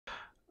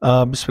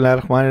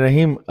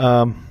बिस्मिल्लाहिर्रहमानिर्रहीम।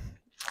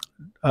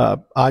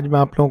 आज मैं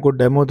आप लोगों को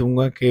डेमो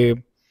दूंगा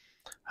कि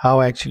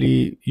how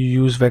actually you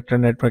use vector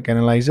network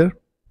analyser.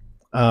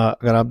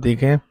 अगर आप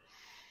देखें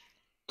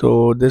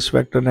तो this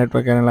vector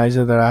network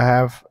analyser that I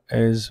have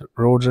is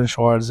roads and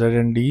short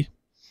ZND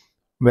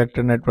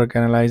vector network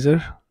analyzer.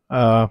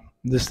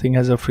 This thing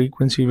has a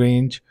frequency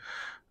range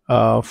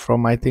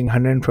from I think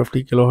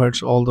 150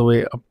 kilohertz all the way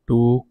up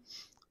to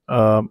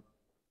uh,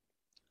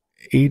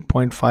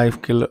 8.5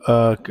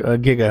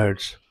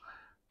 gigahertz.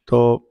 So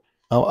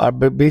our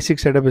basic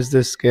setup is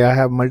this: okay, I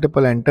have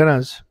multiple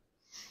antennas,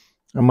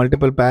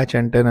 multiple patch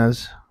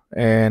antennas,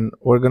 and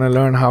we're gonna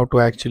learn how to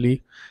actually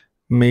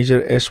measure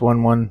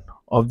S11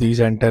 of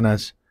these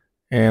antennas,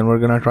 and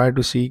we're gonna try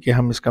to see कि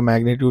हम इसका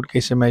magnitude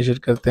कैसे measure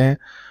करते हैं,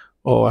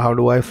 or how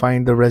do I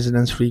find the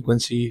resonance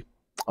frequency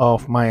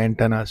of my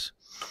antennas.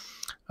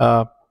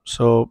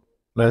 So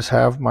let's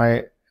have my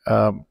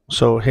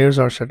so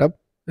here's our setup.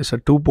 It's a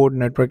two-port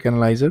network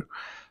analyzer.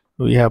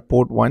 We have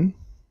port 1,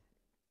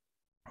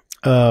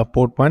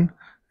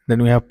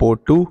 then we have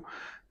port 2,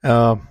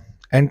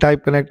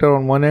 N-type connector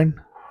on one end,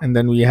 and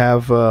then we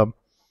have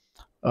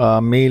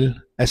male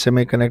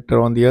SMA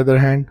connector on the other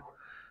hand.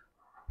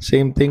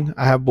 Same thing,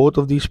 I have both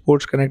of these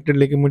ports connected,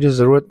 लेकिन मुझे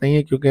ज़रूरत नहीं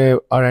है क्योंकि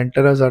our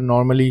antennas are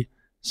normally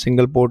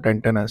single port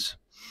antennas.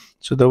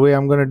 So the way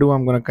I'm gonna do,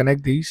 I'm gonna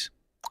connect these.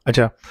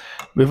 अच्छा,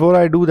 before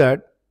I do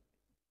that,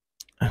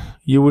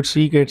 you would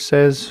see it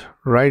says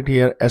right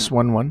here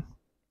S11.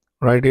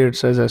 Right here it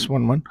says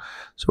S11.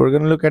 So we're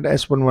gonna look at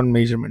S11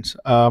 measurements.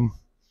 I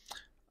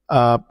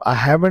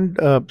haven't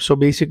so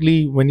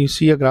basically when you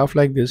see a graph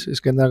like this,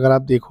 इसके अंदर अगर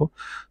आप देखो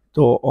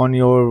तो on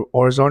your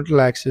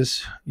horizontal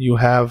axis you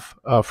have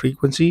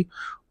frequency,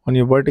 on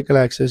your vertical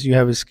axis you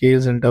have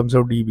scales in terms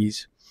of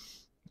dBs.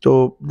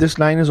 So this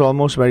line is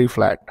almost very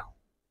flat.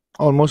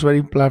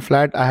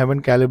 I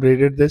haven't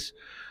calibrated this,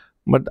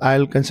 but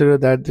I'll consider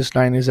that this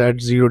line is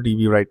at 0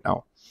 dB right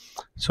now.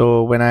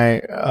 So when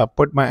I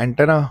put my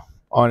antenna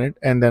on it,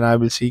 and then I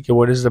will see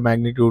what is the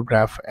magnitude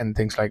graph and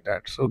things like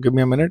that. So give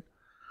me a minute.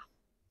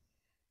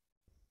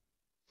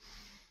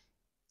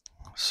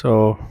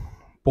 So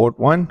port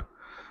 1,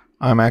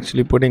 I'm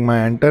actually putting my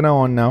antenna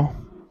on now,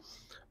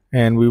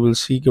 and we will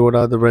see what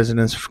are the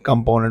resonance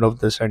component of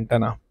this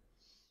antenna.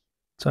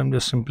 So I'm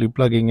just simply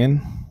plugging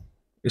in,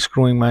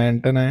 screwing my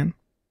antenna in.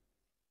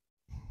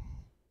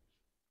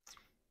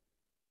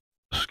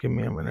 Just give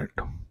me a minute.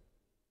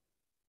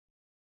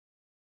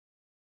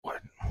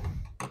 What?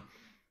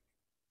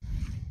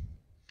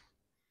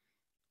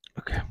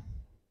 Okay,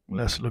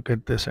 let's look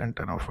at this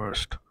antenna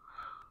first.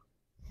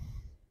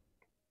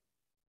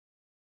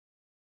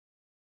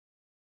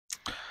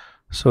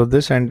 So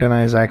this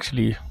antenna is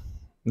actually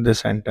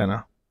this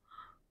antenna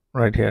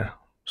right here.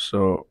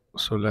 So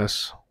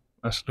let's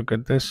look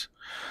at this.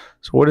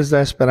 So what is the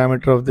S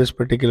parameter of this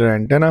particular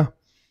antenna?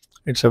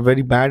 It's a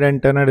very bad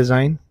antenna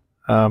design.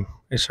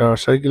 It's a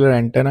circular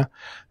antenna.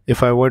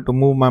 If I were to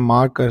move my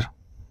marker,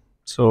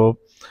 so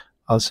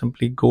I'll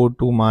simply go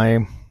to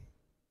my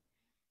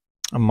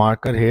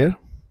marker here,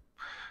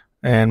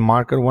 and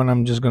marker 1,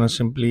 I'm just going to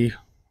simply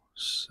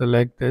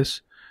select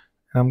this,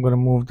 and I'm going to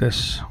move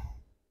this.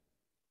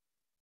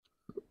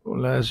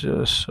 Let's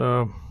just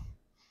give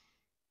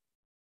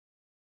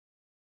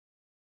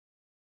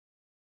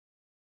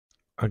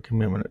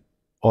me a minute.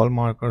 All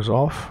markers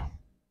off.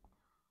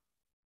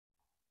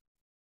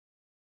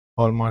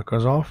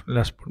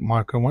 Let's put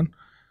marker 1.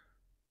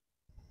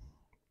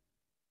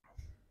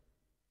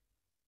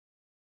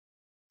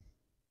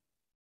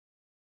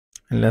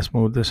 And let's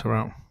move this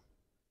around.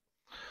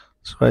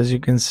 So as you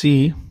can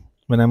see,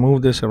 when I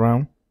move this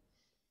around,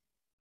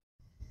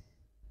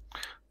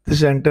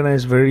 this antenna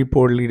is very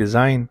poorly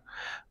designed,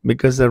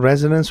 because the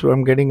resonance,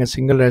 I'm getting a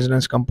single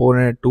resonance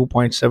component at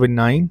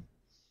 2.79,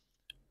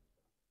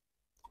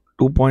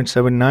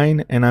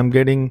 and I'm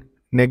getting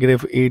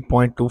negative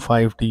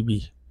 8.25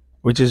 dB,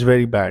 which is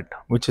very bad,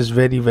 which is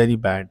very, very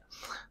bad.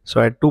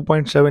 So at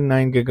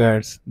 2.79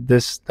 gigahertz,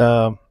 this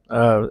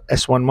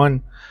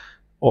S11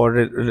 or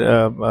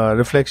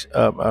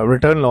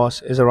return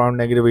loss is around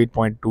negative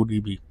 8.2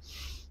 dB.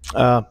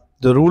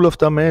 The rule of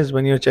thumb is,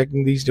 when you're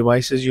checking these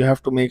devices, you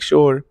have to make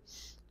sure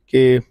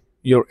that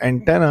your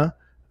antenna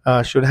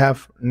should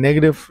have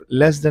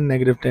less than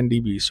negative 10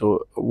 dB.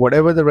 So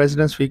whatever the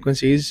resonance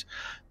frequency is,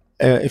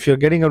 if you're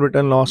getting a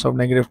return loss of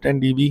negative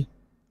 10 dB,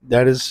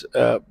 that is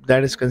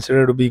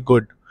considered to be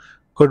good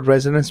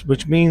resonance,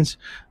 which means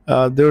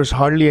there's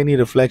hardly any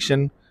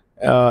reflection due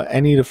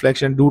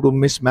to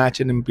mismatch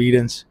in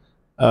impedance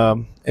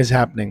is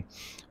happening.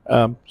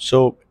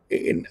 So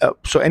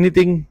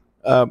anything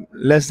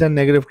less than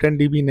negative 10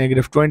 dB,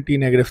 negative 20,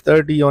 negative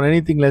 30, or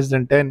anything less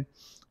than 10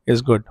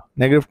 is good.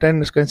 Negative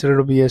 10 is considered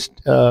to be a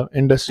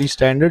industry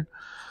standard.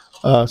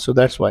 So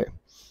that's why.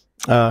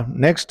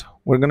 Next,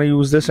 we're going to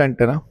use this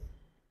antenna.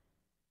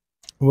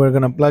 We're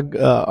going to plug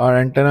our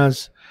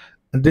antennas,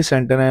 this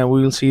antenna,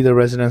 we will see the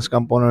resonance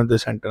component of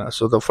this antenna.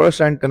 So the first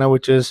antenna,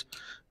 which is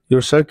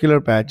your circular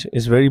patch,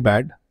 is very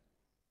bad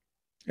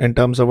in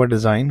terms of a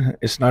design.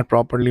 It's not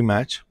properly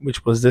matched,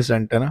 which was this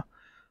antenna.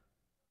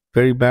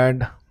 very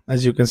bad.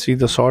 As you can see,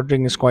 the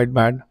soldering is quite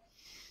bad.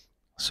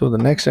 So the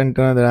next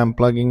antenna that I'm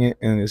plugging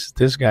in is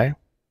this guy.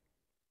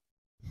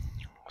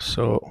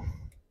 So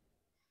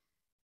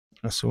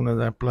as soon as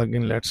I plug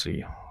in, let's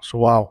see. So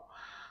wow.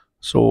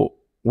 So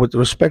with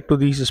respect to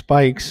these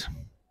spikes,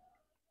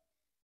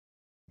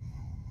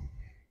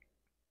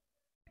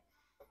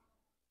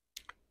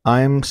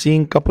 I'm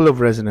seeing couple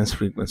of resonance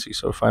frequencies.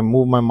 So if I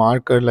move my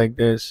marker like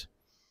this,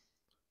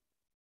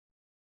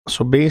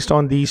 so based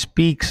on these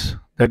peaks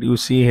that you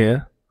see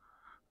here,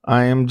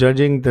 I am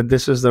judging that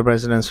this is the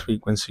resonance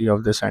frequency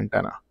of this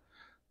antenna.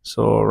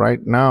 So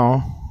right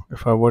now,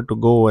 if I were to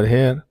go over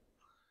here,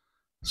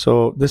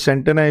 so this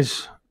antenna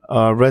is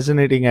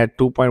resonating at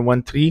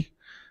 2.13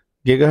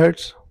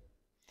 gigahertz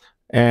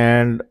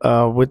and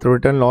with a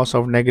return loss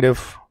of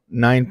negative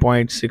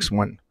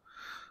 9.61.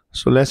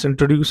 So let's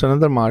introduce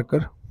another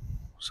marker.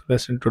 So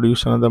let's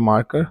introduce another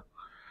marker,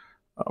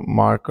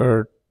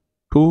 marker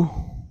 2,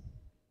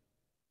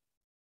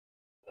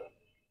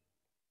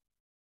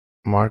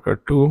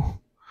 marker 2,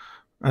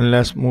 and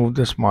let's move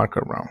this marker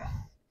around.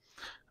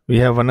 We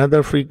have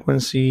another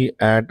frequency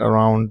at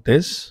around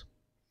this.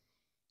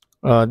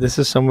 This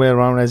is somewhere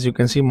around, as you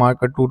can see,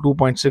 marker 2,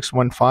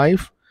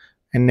 2.615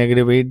 and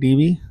negative 8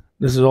 dB.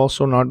 This is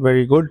also not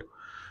very good.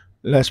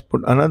 Let's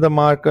put another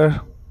marker,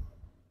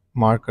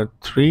 marker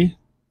 3.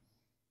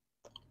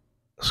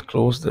 Let's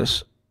close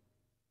this.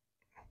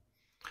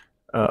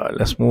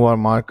 Let's move our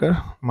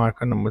marker,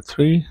 marker number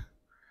 3,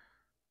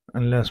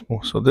 and let's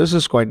move. So this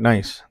is quite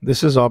nice.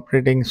 This is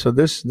operating. So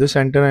this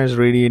antenna is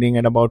radiating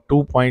at about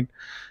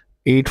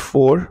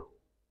 2.84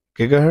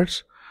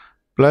 gigahertz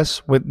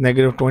plus with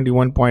negative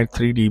 21.3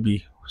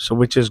 dB. So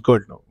which is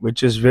good,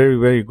 which is very,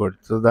 very good.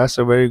 So that's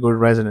a very good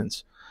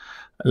resonance.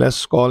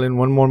 Let's call in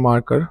one more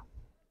marker.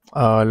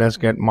 Let's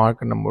get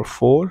marker number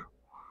 4,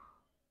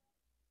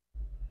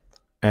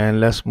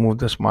 and let's move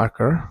this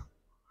marker.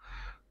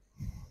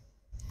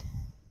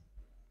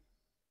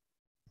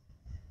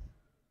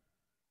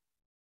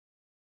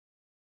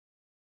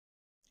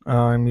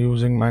 I'm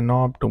using my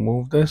knob to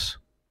move this.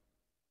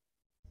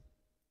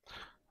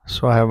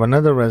 So I have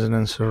another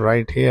resonance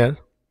right here.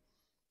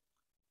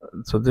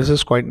 So this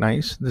is quite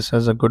nice. This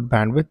has a good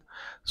bandwidth.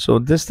 So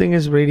this thing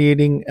is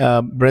radiating,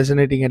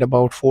 resonating at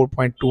about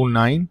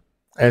 4.29,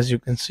 as you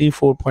can see,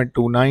 4.29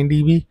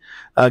 dB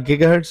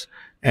gigahertz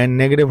and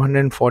negative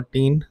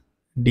 114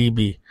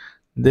 dB.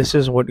 This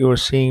is what you're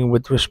seeing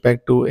with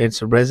respect to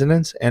its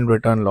resonance and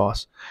return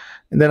loss.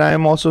 And then I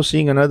am also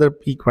seeing another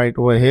peak right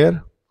over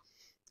here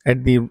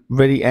at the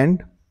very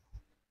end.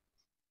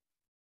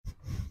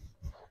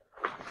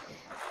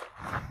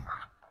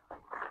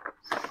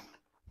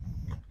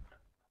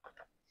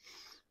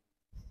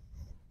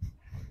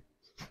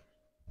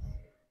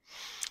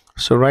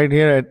 So right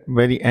here at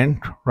very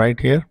end, right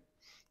here,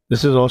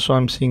 this is also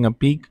I'm seeing a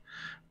peak.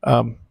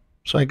 So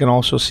I can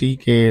also see,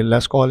 okay,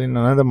 let's call in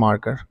another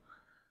marker,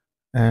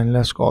 and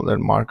let's call that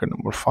marker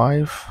number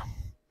 5,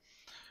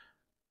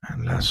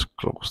 and let's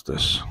close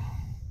this,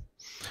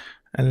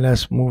 and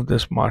let's move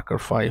this marker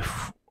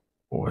 5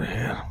 over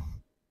here.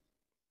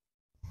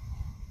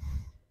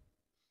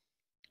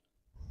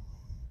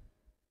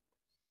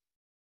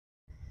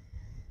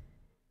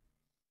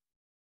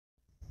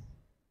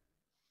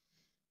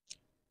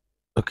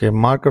 Okay,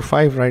 marker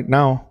 5 right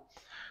now,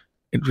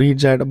 it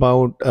reads at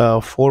about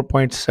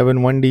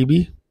 4.71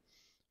 dB,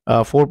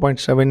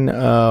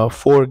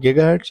 4.74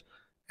 gigahertz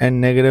and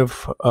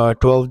negative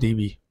 12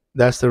 dB.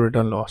 That's the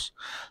return loss.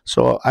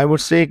 So I would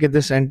say that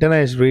this antenna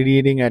is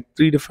radiating at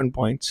 3 different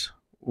points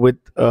with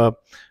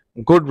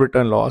good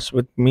return loss,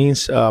 which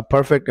means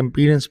perfect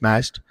impedance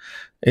matched,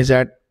 is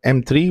at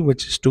M3,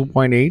 which is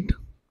 2.8,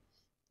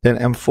 then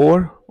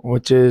M4,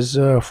 which is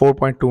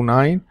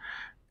 4.29,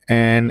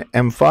 and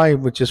M5,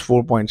 which is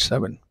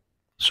 4.7.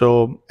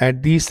 So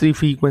at these 3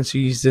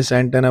 frequencies, this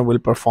antenna will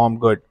perform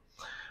good.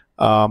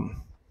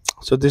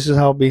 So this is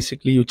how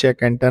basically you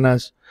check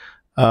antennas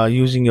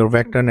using your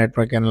vector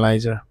network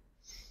analyzer.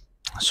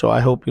 So I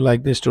hope you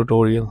like this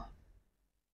tutorial.